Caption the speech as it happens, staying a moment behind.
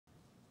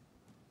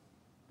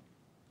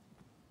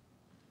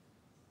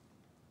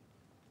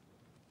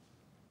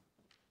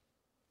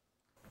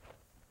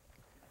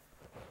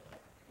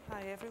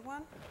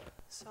everyone.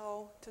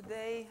 So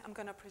today I'm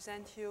going to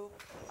present you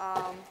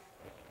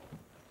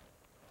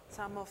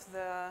some of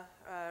the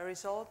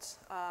results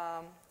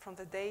from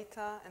the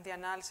data and the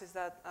analysis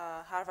that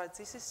Harvard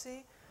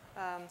GCC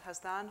has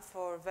done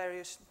for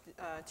various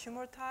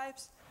tumor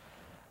types.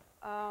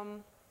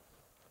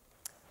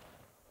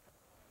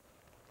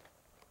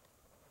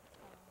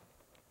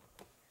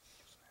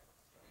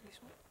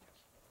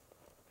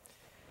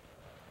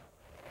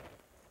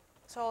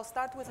 So I'll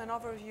start with an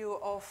overview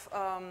of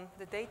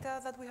the data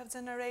that we have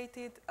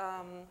generated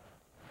and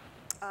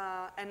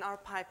our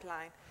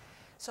pipeline.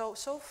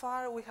 So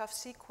far we have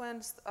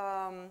sequenced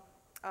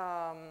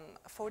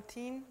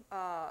 14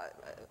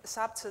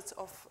 subsets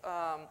of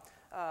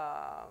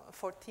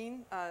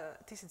 14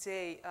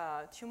 TCGA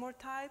tumor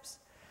types.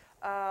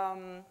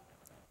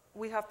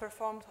 We have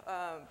performed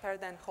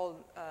paradigm whole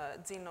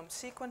genome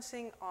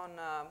sequencing on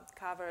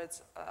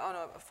on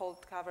a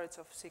fold coverage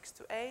of 6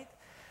 to 8.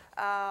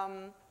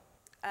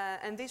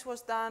 And this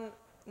was done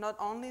not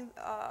only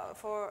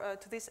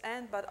to this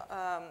end, but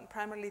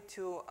primarily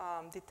to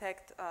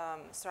detect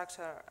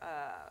structure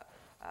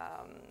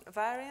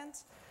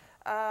variants.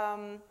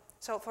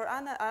 So for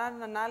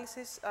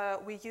analysis,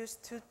 we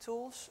used two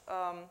tools,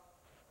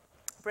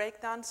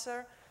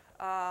 Breakdancer,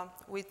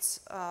 which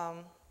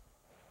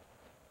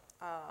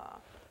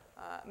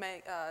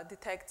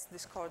detects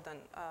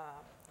discordant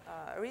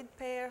read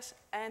pairs,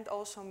 and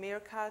also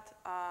Meerkat,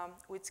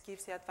 which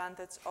gives the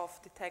advantage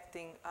of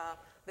detecting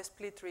the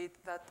split read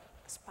that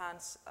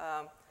spans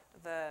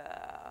the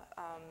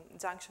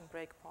junction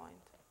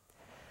breakpoint.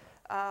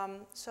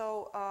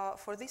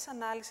 For this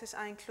analysis,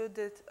 I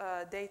included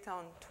data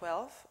on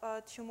 12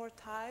 tumor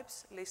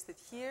types listed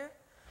here.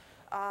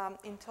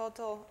 In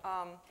total,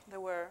 there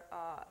were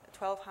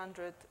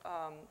 1,200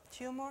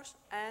 tumors,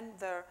 and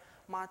their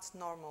matched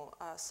normal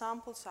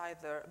samples,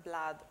 either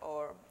blood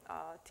or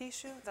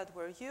tissue, that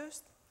were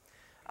used.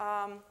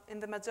 In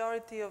the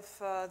majority of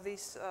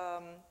these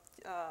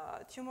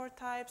tumor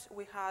types,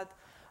 we had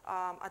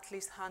at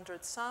least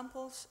 100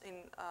 samples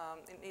in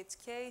each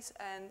case,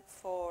 and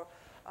for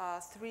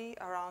 3,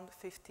 around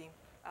 50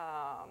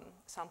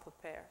 sample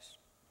pairs.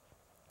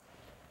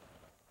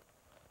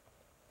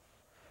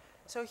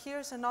 So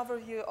here's an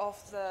overview of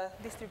the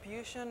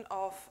distribution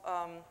of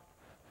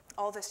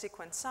all the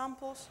sequence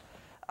samples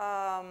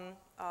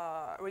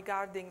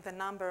regarding the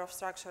number of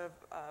structure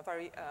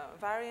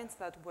variants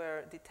that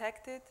were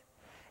detected.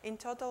 In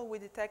total, we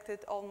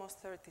detected almost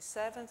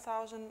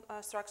 37,000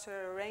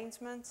 structure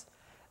arrangements,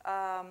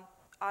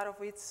 out of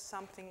which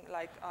something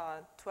like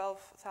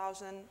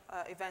 12,000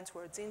 events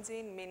were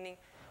gene-gene, meaning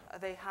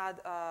they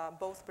had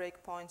both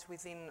breakpoints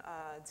within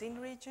gene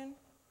region.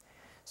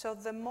 So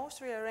the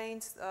most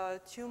rearranged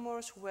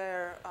tumors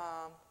were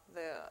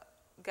the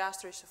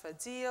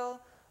gastroesophageal,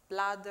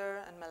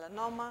 bladder, and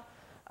melanoma,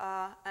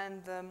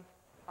 and the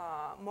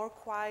more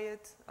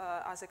quiet,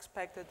 as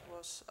expected,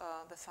 was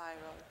the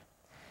thyroid.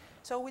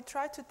 So we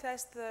tried to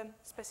test the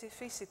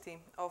specificity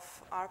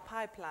of our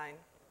pipeline,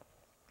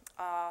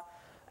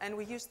 and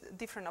we used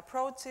different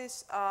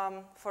approaches.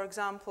 For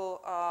example,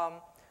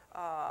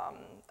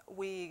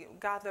 we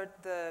gathered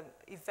the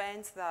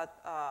events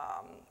that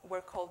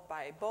were called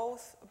by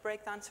both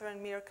Breakdancer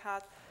and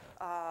Meerkat,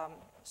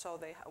 so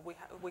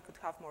we could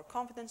have more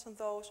confidence on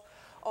those,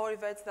 or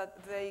events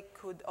that they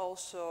could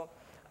also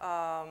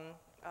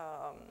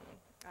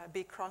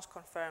be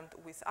cross-confirmed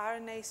with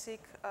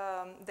RNA-seq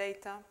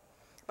data.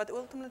 But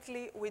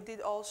ultimately, we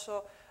did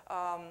also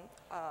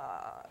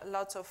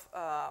lots of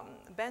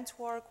bench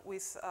work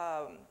with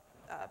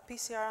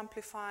PCR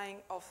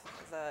amplifying of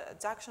the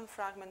junction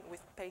fragment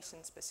with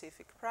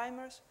patient-specific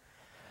primers.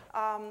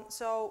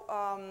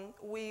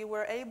 We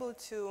were able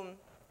to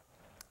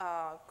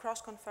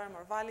cross-confirm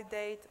or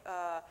validate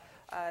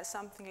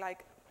something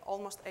like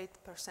almost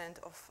 8%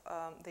 of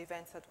the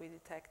events that we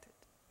detected.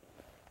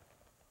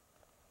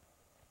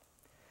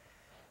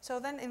 So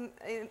then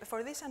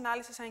for this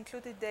analysis, I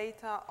included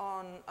data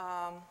on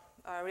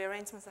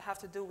rearrangements that have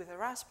to do with the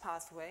RAS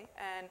pathway,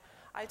 and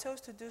I chose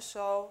to do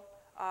so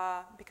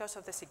because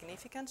of the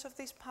significance of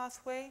this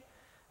pathway.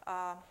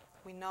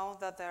 We know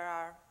that there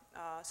are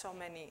so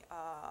many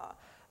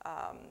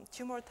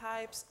tumor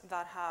types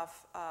that have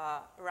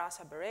RAS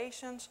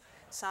aberrations,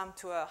 some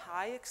to a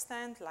high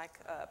extent, like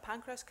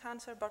pancreas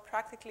cancer, but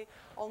practically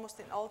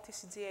almost in all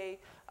TCGA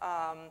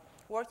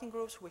working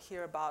groups, we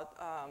hear about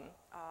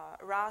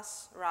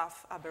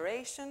RAS-RAF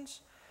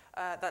aberrations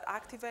that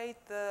activate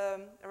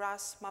the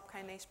RAS MAP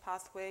kinase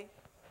pathway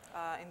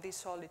in these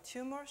solid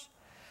tumors.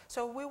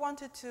 So we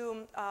wanted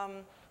to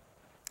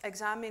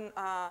examine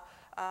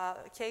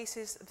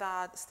cases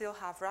that still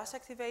have RAS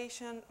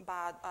activation,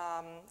 but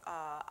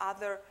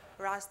other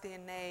RAS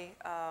DNA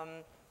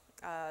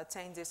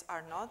changes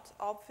are not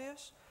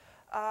obvious.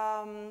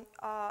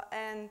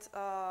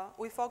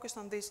 We focused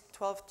on these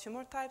 12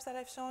 tumor types that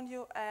I've shown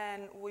you,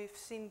 and we've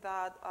seen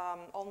that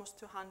almost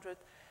 200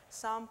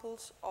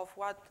 samples of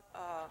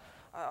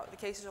the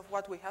cases of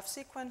what we have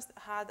sequenced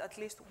had at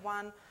least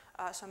one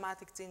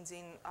somatic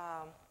gene-gene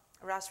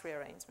RAS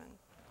rearrangement.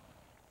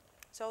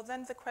 So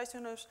then the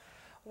question is,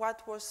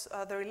 what was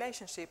the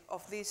relationship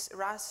of this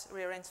RAS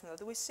rearrangement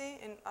that we see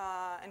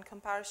in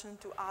comparison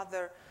to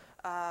other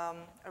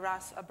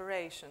RAS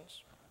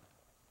aberrations?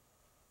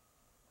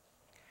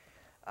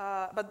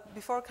 But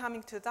before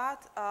coming to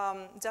that,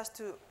 just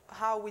to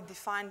how we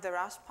define the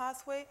RAS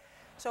pathway.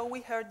 So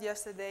we heard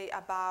yesterday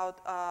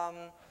about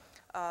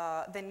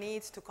the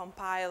need to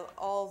compile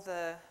all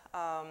the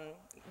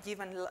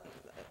given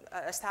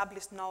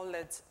established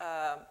knowledge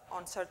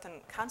on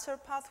certain cancer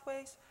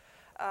pathways.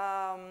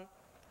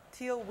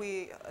 Till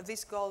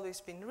this goal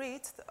has been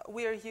reached,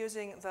 we are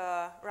using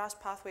the RAS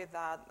pathway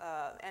that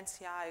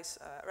NCI's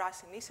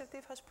RAS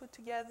initiative has put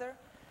together.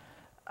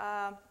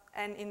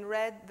 And in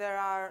red, there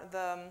are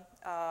the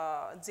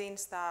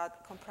genes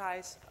that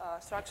comprise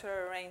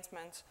structural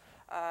arrangements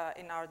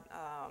in our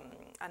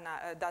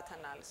data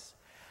analysis.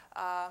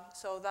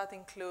 So that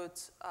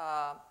includes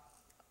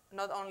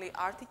not only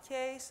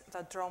RTKs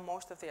that draw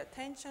most of the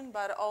attention,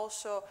 but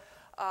also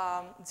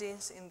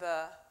genes in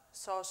the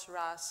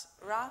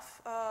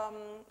SOS-RAS-RAF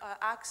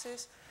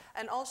axis,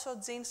 and also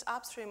genes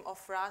upstream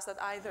of RAS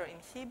that either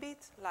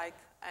inhibit, like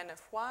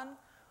NF1,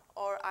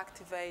 or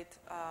activate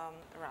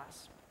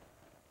RAS.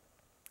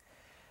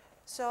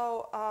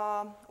 So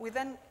we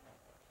then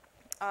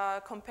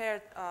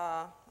compared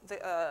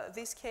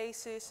these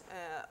cases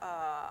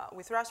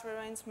with RAS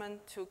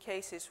rearrangement to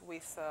cases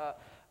with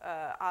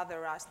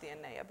other RAS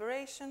DNA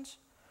aberrations.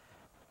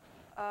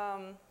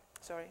 And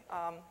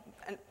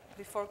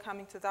before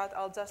coming to that,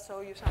 I'll just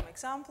show you some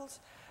examples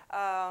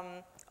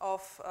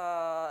of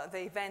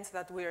the events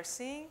that we are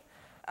seeing.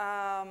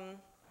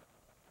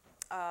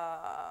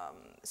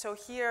 So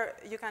here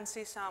you can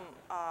see some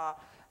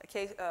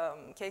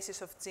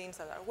cases of genes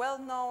that are well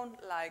known,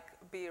 like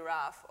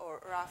BRAF or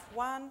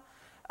RAF1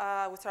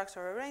 with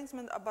structural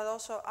arrangement, but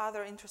also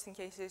other interesting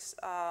cases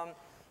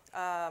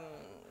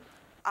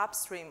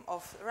upstream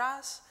of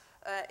RAS,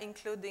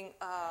 including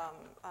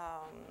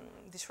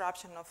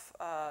disruption of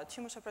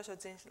tumor suppressor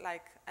genes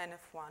like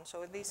NF1.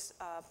 So in this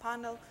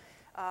panel,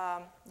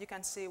 you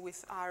can see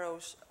with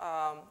arrows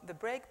the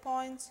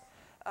breakpoints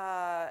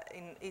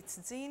in each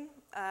gene,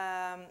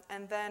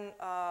 and then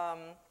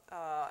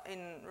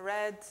in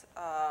red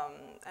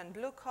and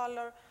blue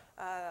color,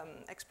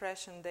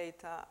 expression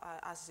data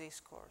as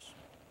z-scores.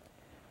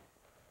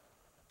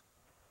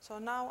 So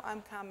now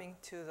I'm coming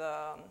to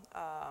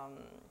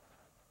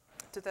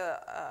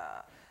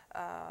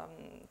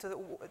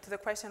the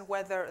question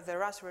whether the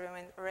RAS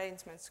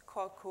rearrangements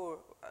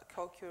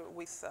co-occur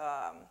with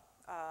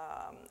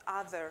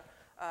other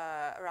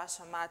RAS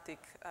somatic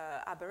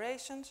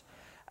aberrations.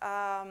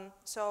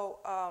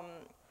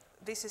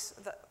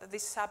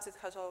 This subject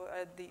has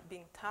already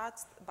been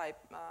touched by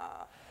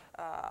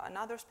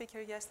another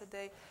speaker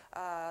yesterday,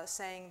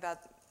 saying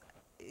that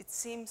it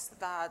seems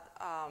that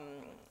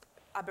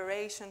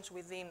aberrations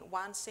within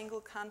one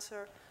single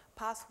cancer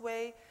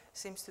pathway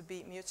seems to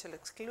be mutually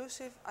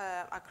exclusive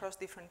across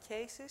different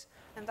cases,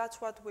 and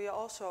that's what we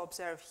also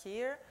observe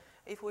here.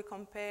 If we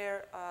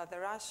compare the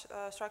RAS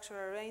structural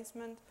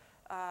arrangement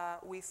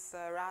with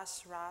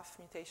RAS-RAF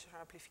mutational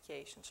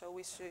amplification, so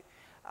we see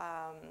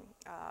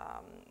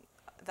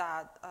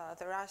that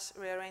the RAS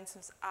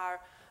rearrangements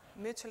are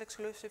mutually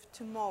exclusive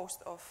to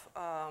most of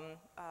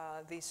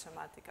these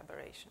somatic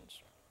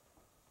aberrations.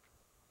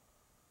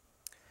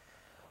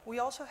 We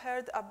also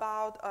heard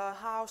about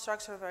how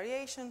structural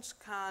variations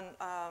can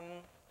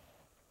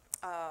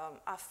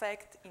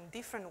affect in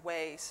different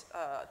ways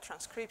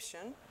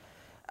transcription.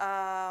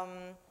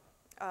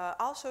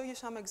 I'll show you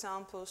some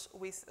examples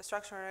with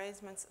structural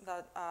arrangements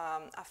that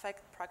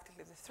affect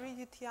practically the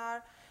 3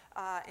 UTR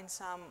in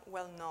some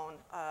well-known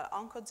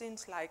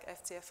oncogenes like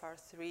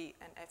FGFR3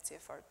 and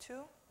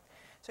FGFR2.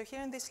 So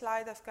here in this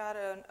slide, I've got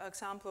an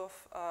example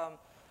of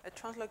a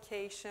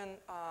translocation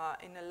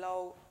in a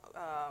low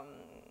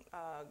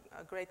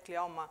grade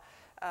glioma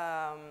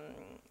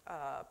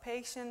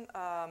patient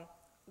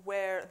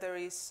where there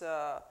is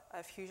a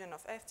fusion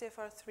of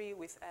FGFR3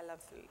 with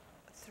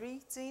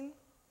LF3 gene.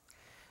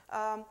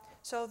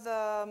 So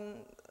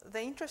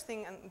the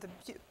interesting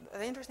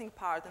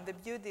part and the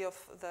beauty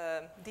of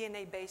the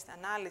DNA-based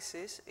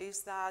analysis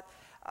is that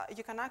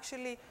you can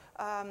actually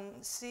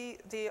see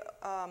the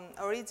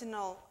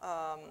original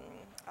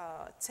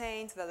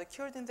change that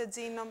occurred in the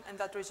genome and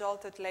that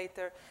resulted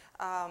later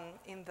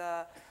in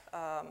the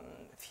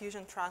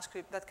fusion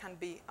transcript that can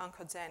be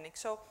oncogenic.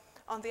 So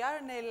on the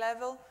RNA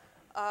level,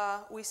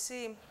 we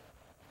see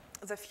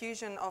the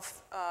fusion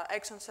of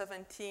exon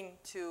 17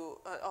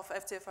 of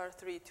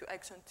FGFR3 to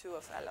exon 2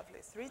 of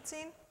LF3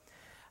 gene.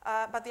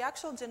 But the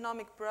actual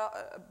genomic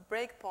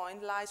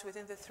breakpoint lies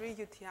within the 3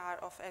 UTR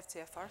of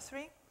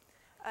FGFR3.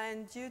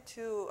 And due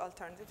to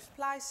alternative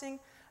splicing,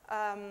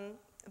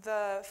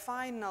 the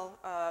final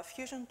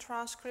fusion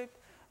transcript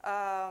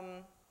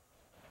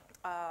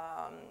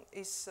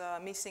is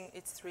missing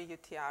its 3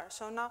 UTR.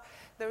 So now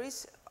there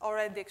is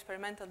already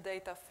experimental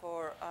data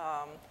for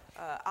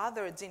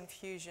other gene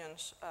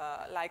fusions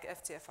like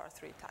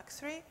FGFR3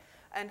 TAC3,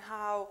 and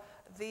how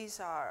these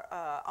are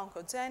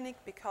oncogenic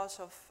because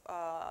of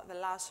the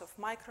loss of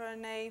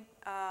microRNA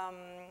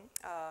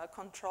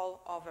control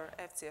over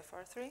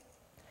FGFR3.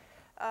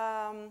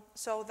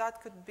 So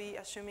that could be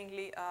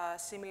assumingly a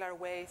similar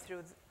way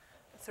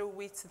through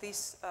which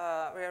this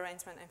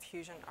rearrangement and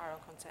fusion are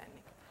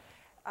oncogenic.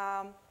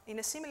 In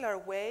a similar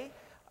way,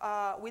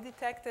 we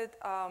detected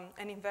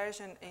an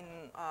inversion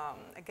in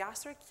a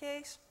gastric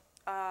case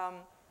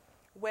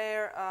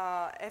where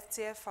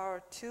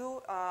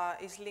FGFR2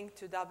 is linked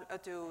to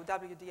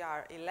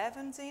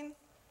WDR11 gene.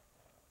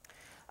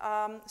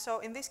 So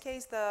in this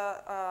case,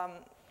 the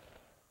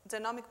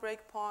genomic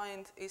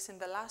breakpoint is in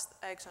the last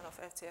exon of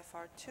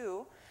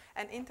FGFR2,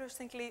 and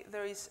interestingly,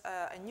 there is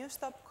a new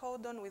stop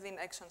codon within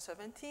exon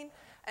 17,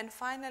 and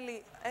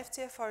finally,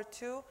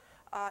 FGFR2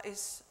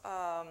 is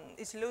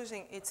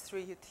losing its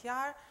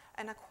 3-UTR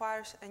and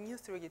acquires a new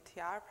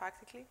 3-UTR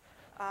practically,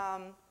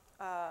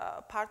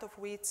 part of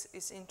which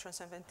is intron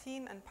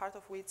 17 and part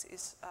of which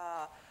is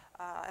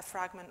a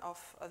fragment of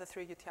the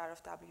 3-UTR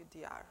of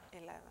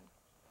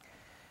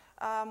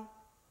WDR11.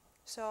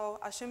 So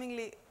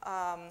assumingly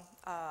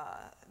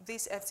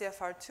this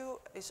FGFR2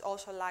 is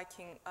also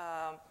lacking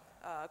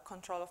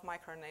control of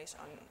microRNAs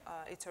on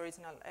its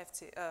original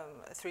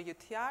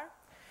 3-UTR.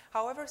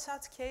 However,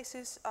 such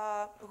cases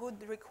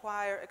would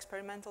require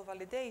experimental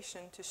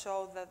validation to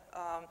show that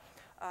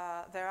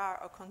they are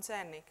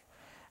oncogenic.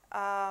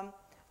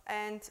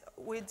 And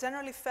we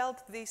generally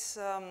felt this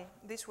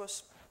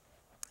was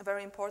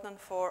very important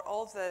for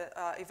all the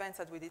events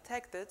that we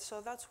detected,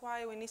 so that's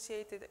why we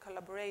initiated a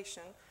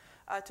collaboration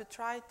to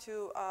try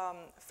to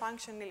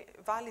functionally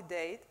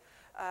validate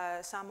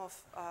some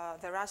of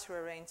the RAS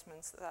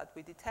rearrangements that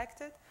we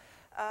detected.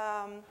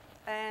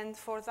 And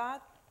for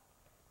that,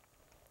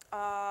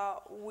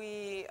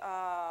 we're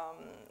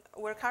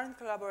currently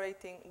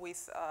collaborating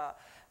with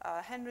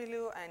Henry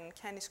Liu and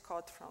Kenny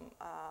Scott from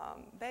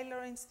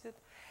Baylor Institute.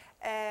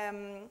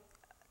 And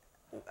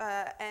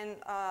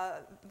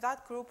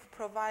that group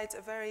provides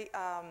a very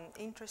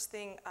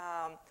interesting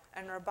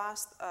and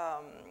robust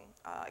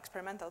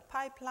experimental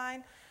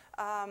pipeline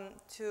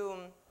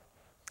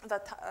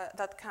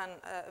that can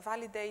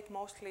validate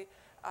mostly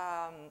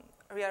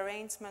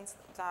rearrangements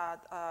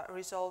that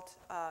result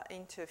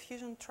into a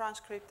fusion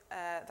transcript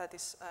that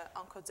is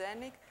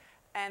oncogenic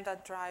and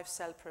that drives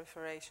cell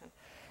proliferation.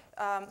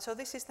 So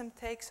this system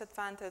takes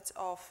advantage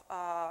of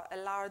a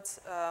large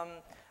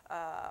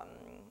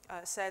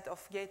set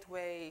of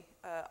gateway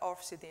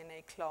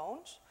ORF-cDNA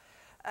clones,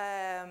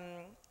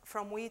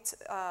 from which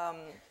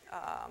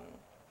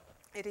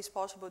it is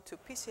possible to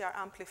PCR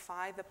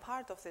amplify the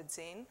part of the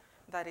gene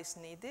that is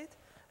needed,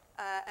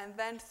 and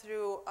then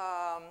through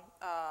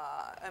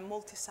a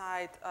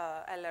multi-site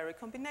LR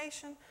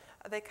recombination,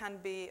 they can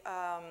be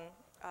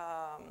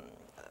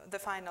the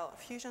final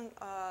fusion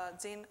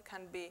gene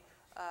can be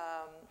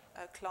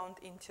cloned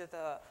into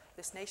the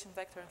destination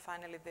vector and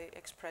finally the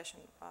expression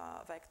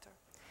vector.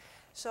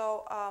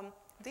 So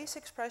these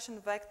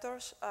expression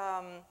vectors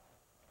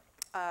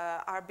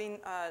are being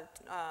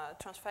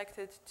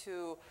transfected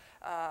to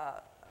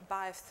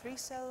BAF3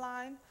 cell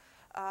line,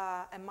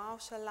 a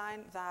mouse cell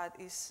line that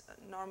is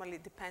normally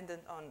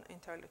dependent on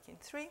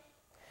interleukin-3.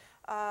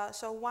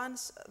 So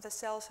once the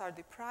cells are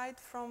deprived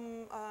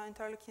from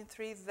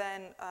interleukin-3,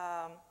 then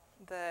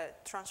the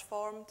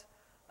transformed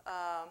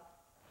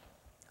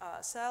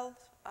cells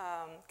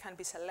can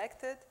be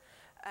selected,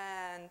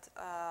 and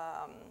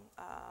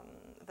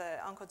the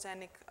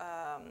oncogenic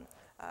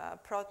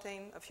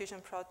protein, a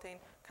fusion protein,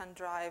 can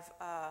drive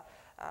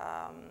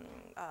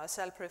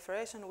cell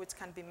proliferation, which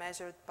can be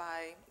measured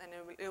by an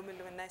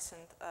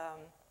illuminescent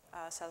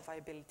cell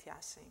viability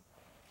assay.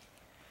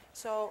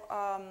 So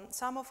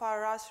some of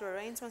our RAS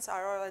rearrangements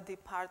are already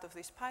part of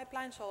this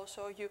pipeline, so I'll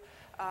show you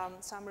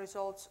some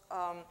results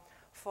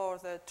for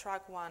the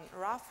TRAC1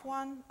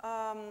 RAF1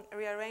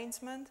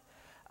 rearrangement,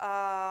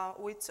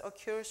 which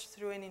occurs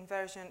through an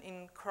inversion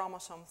in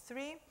chromosome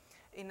 3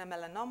 in a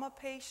melanoma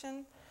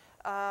patient.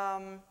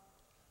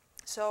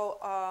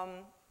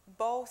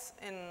 Both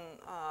in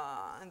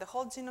the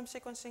whole genome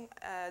sequencing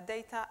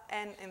data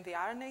and in the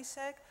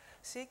RNA-seq,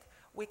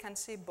 we can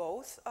see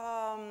both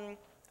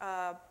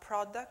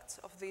products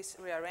of this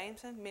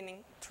rearrangement,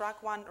 meaning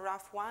TRAC1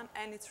 RAF1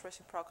 and its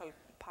reciprocal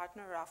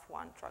partner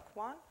RAF1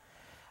 TRAC1.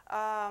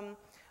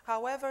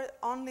 However,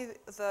 only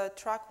the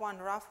TRAC1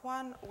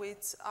 RAF1,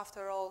 which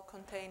after all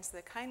contains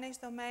the kinase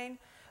domain,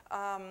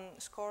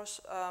 scores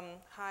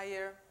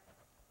higher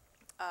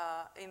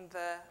in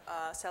the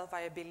cell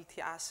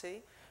viability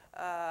assay,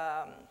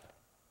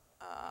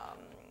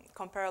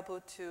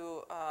 comparable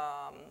to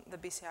the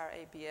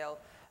BCR-ABL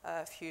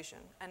fusion,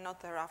 and not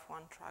the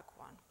RAF1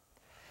 TRAC1.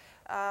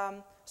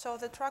 So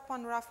the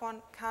TRAC1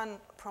 RAF1 can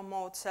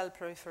promote cell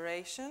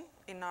proliferation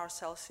in our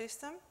cell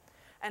system,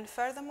 and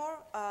furthermore,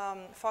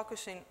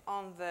 focusing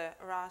on the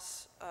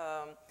RAS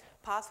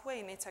pathway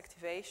in its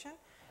activation,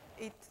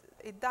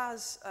 it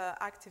does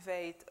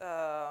activate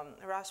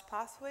RAS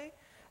pathway,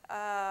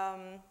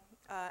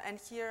 and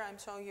here I'm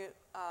showing you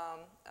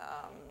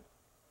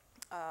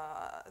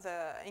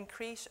the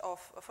increase of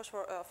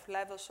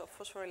levels of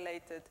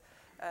phosphorylated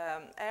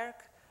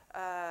ERK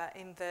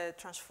in the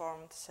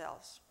transformed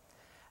cells.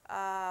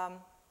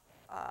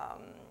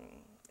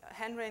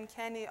 Henry and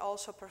Kenny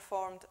also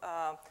performed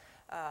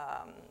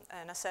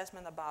an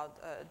assessment about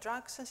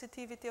drug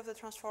sensitivity of the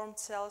transformed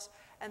cells,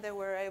 and they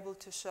were able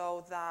to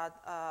show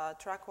that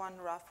TRAC1,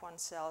 RAF1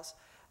 cells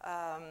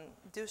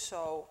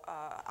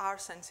are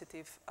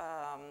sensitive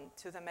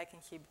to the MEK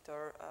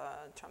inhibitor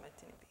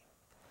trametinib.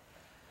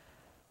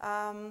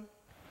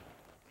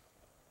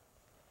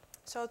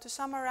 So to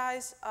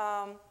summarize,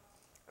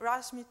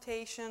 RAS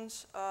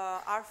mutations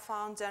are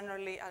found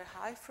generally at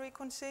high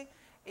frequency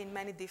in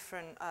many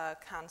different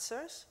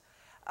cancers.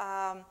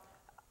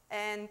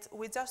 And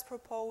we just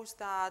proposed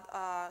that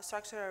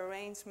structural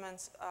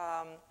arrangements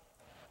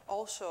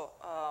also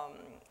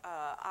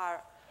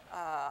are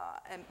a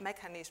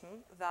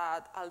mechanism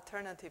that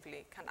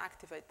alternatively can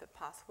activate the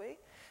pathway.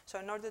 So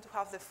in order to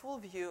have the full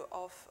view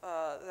of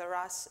the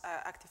RAS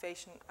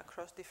activation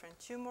across different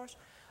tumors,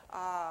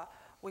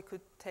 we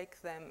could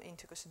take them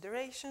into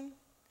consideration.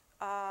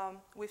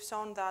 We've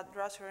shown that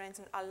RAS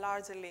arrangements are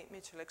largely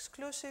mutually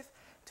exclusive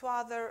to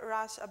other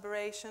RAS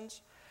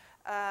aberrations.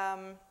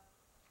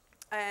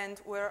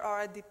 And we're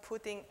already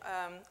putting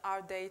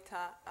our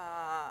data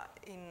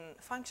in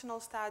functional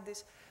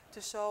studies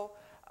to show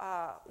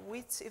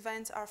which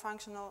events are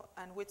functional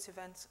and which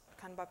events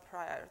can be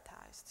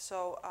prioritized.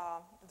 So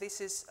this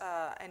is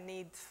a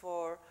need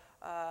for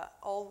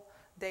all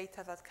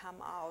data that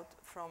come out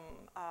from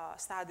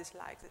studies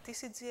like the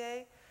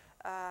TCGA.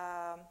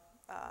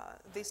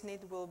 This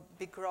need will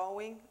be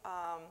growing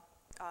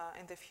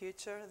in the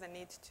future, the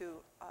need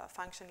to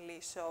functionally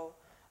show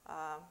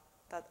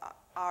that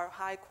our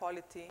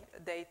high-quality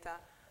data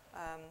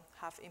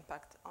have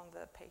impact on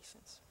the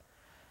patients.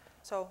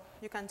 So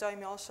you can join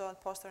me also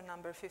at poster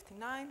number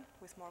 59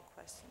 with more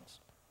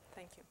questions.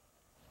 Thank you.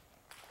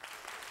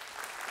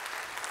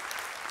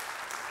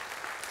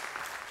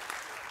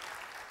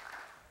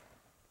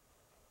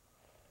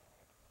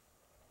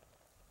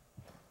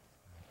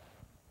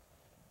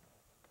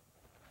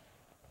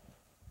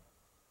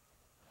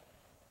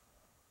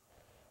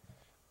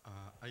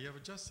 I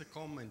have just a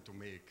comment to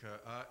make.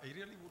 I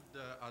really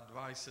would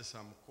advise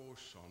some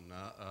caution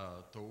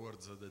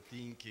towards the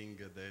thinking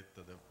that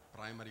the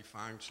primary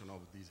function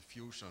of this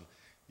fusion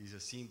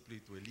is simply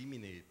to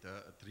eliminate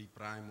 3'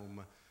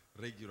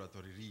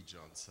 regulatory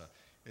regions.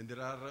 And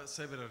there are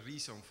several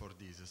reasons for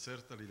this,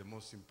 certainly the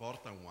most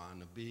important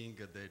one being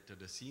that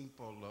the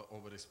simple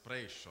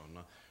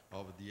overexpression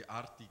of the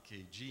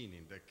RTK gene,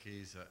 in that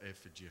case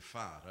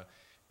FGFR,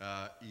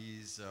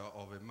 is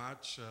of a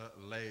much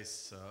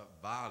less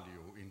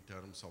value in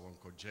terms of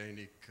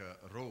oncogenic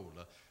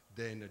role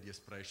than the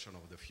expression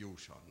of the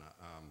fusion.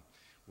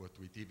 What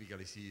we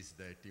typically see is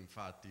that, in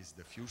fact, is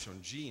the fusion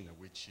gene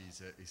which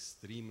is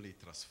extremely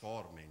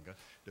transforming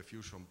the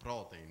fusion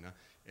protein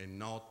and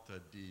not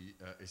the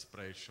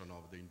expression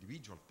of the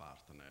individual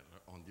partner.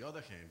 On the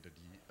other hand, the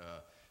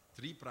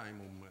 3'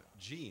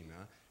 gene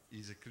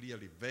is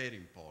clearly very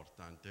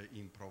important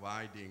in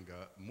providing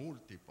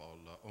multiple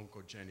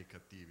oncogenic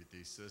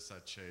activities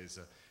such as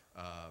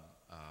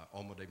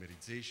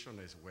homodimerization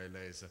as well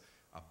as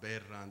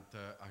aberrant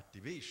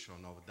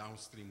activation of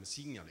downstream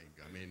signaling.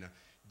 I mean,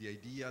 the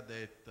idea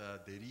that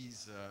there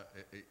is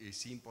a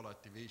simple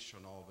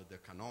activation of the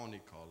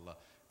canonical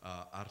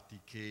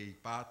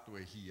RTK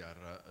pathway here,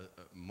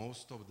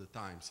 most of the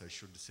times I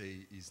should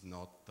say is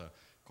not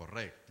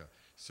correct.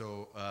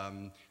 So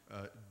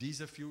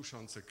these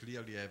fusions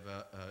clearly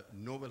have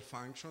novel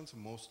functions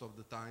most of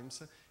the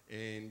times,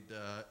 and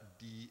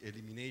the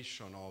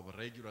elimination of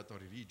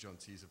regulatory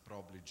regions is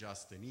probably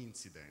just an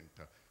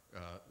incident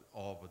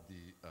of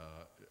the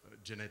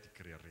genetic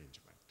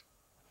rearrangement.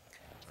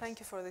 Thank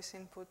you for this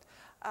input.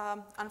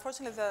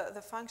 Unfortunately,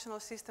 the functional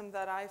system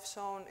that I've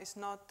shown is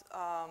not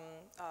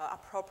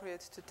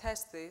appropriate to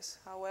test this.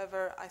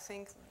 However, I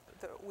think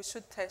we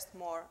should test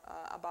more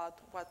about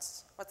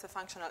what's the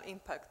functional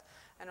impact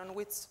and on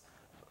which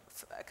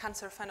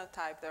cancer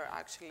phenotype they're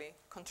actually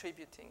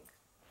contributing.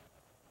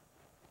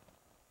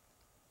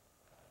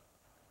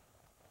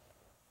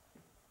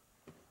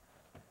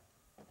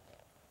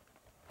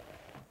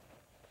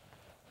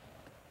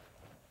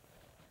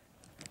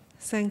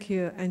 Thank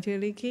you,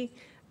 Angeliki.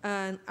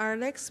 Our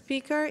next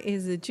speaker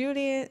is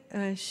Juliet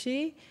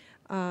Shi.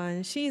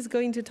 She is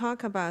going to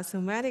talk about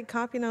somatic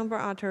copy number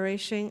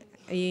alteration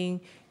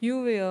in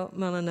uveal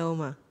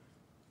melanoma.